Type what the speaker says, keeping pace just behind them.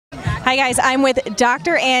Hi guys, I'm with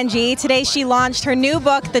Dr. Angie. Today she launched her new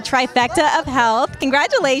book, The Trifecta of Health.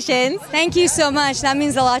 Congratulations. Thank you so much. That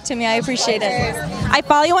means a lot to me. I appreciate it. I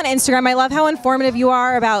follow you on Instagram. I love how informative you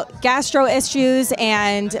are about gastro issues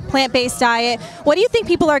and plant-based diet. What do you think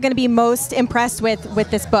people are going to be most impressed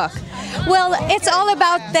with this book? Well, it's all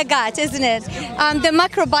about the gut, isn't it? The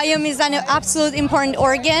microbiome is an absolute important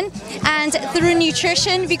organ, and through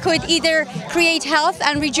nutrition we could either create health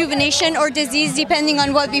and rejuvenation or disease depending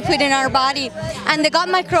on what we put in our body. And the gut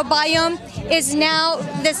microbiome is now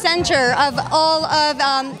the center of all of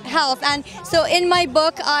health. And so in my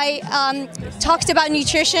book I talked about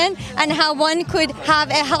nutrition and how one could have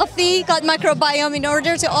a healthy gut microbiome in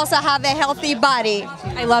order to also have a healthy body.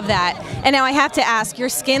 I love that. And now I have to ask, your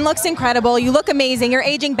skin looks incredible. You look amazing. You're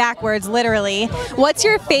aging backwards, literally. What's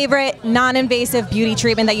your favorite non-invasive beauty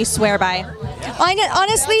treatment that you swear by?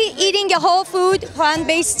 Honestly, eating a whole food,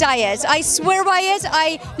 plant-based diet. I swear by it.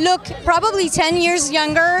 I look probably 10 years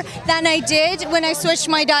younger than I did when I switched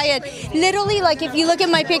my diet. Literally, like if you look at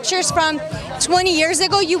my pictures from 20 years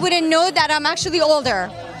ago, you wouldn't know that I'm actually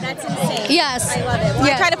older. That's insane. Yes. I love it. Well,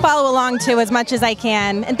 yes. I try to follow along too as much as I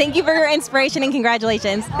can. And thank you for your inspiration and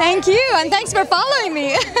congratulations. Thank you, and thanks for following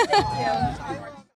me.